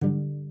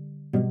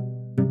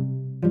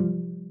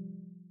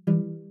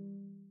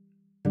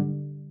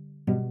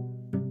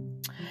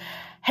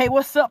Hey,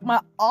 what's up,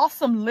 my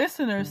awesome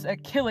listeners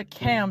at Killer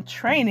Cam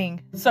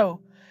Training?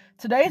 So,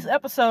 today's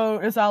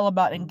episode is all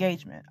about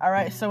engagement. All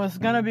right, so it's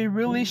gonna be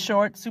really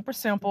short, super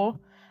simple.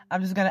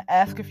 I'm just gonna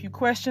ask a few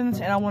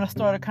questions, and I want to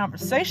start a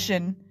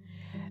conversation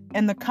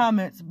in the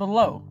comments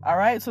below. All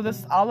right, so this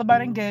is all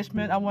about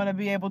engagement. I want to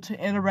be able to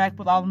interact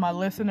with all of my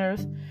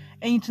listeners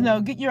and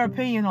get your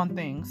opinion on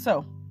things.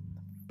 So,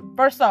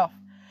 first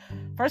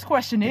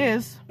question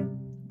is,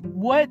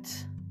 what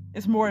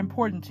is more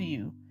important to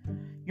you?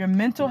 Your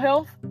mental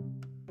health,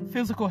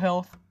 physical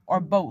health, or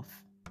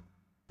both?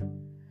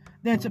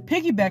 Then to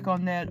piggyback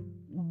on that,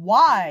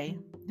 why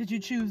did you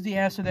choose the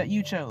answer that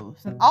you chose?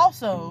 And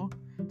also,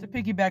 to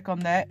piggyback on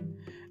that,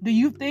 do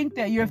you think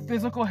that your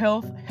physical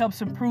health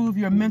helps improve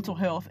your mental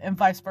health and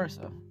vice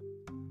versa?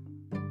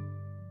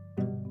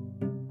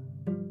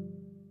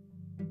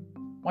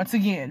 Once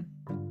again,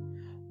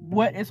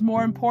 what is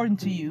more important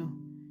to you?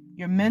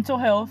 Your mental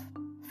health,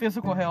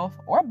 physical health,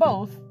 or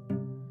both?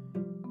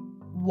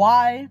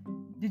 Why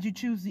did you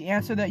choose the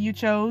answer that you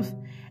chose?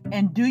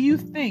 And do you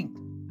think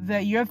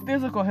that your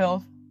physical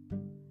health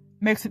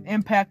makes an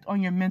impact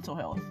on your mental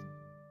health?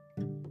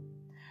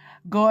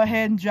 Go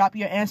ahead and drop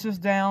your answers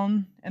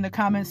down in the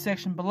comments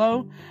section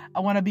below. I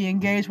want to be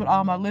engaged with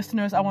all my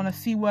listeners. I want to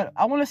see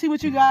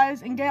what you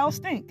guys and gals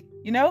think.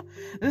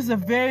 This is a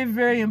very,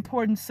 very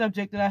important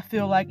subject that I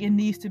feel like it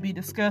needs to be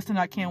discussed, and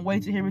I can't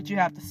wait to hear what you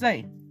have to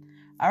say.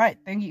 All right,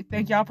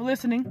 thank y'all for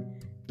listening.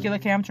 Killer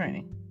Cam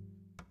Training.